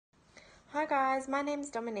Hi guys, my name's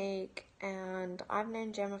Dominique and I've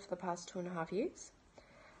known Gemma for the past 2.5 years.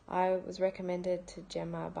 I was recommended to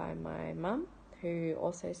Gemma by my mum, who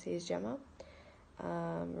also sees Gemma.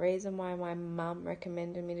 Reason why my mum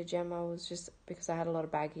recommended me to Gemma was just because I had a lot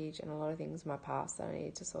of baggage and a lot of things in my past that I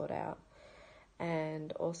needed to sort out.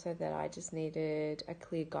 And also that I just needed a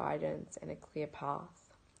clear guidance and a clear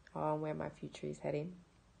path on where my future is heading.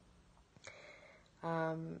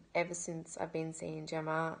 Ever since I've been seeing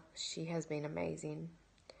Gemma, she has been amazing.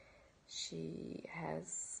 She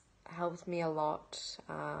has helped me a lot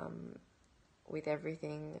with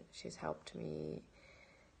everything. She's helped me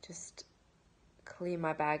just clear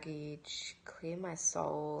my baggage, clear my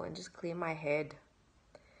soul, and just clear my head.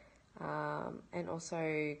 And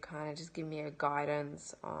also kind of just give me a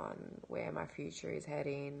guidance on where my future is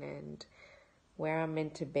heading and where I'm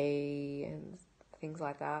meant to be and things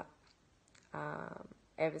like that.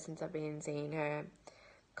 Ever since I've been seeing her,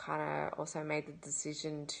 kind of also made the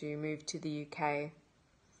decision to move to the UK.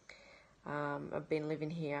 I've been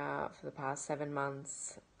living here for the past 7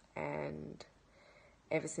 months, and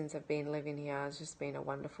ever since I've been living here, it's just been a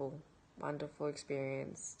wonderful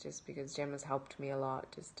experience, just because Gemma's helped me a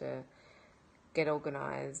lot just to get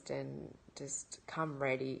organised and just come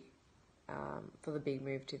ready for the big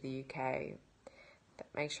move to the UK.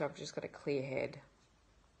 Make sure I've just got a clear head.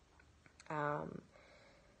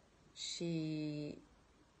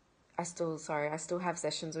 I still have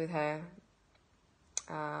sessions with her.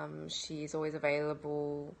 She's always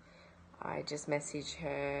available. I just message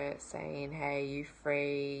her saying, hey, you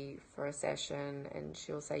free for a session? And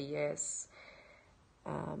she'll say yes.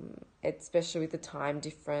 Especially with the time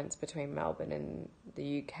difference between Melbourne and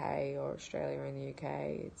the UK, or Australia and the UK,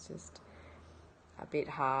 it's just a bit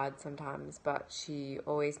hard sometimes, but she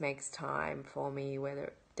always makes time for me,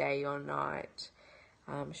 whether day or night.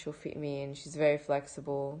 She'll fit me in. She's very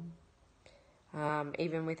flexible.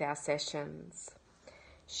 Even with our sessions,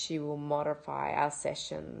 she will modify our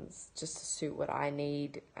sessions just to suit what I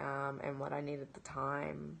need and what I need at the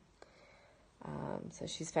time. So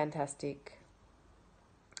she's fantastic.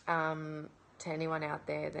 To anyone out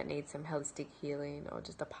there that needs some holistic healing or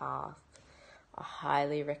just a path, I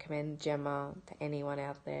highly recommend Gemma to anyone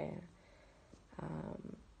out there.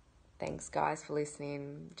 Thanks guys for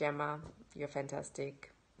listening. Gemma, you're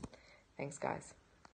fantastic. Thanks guys.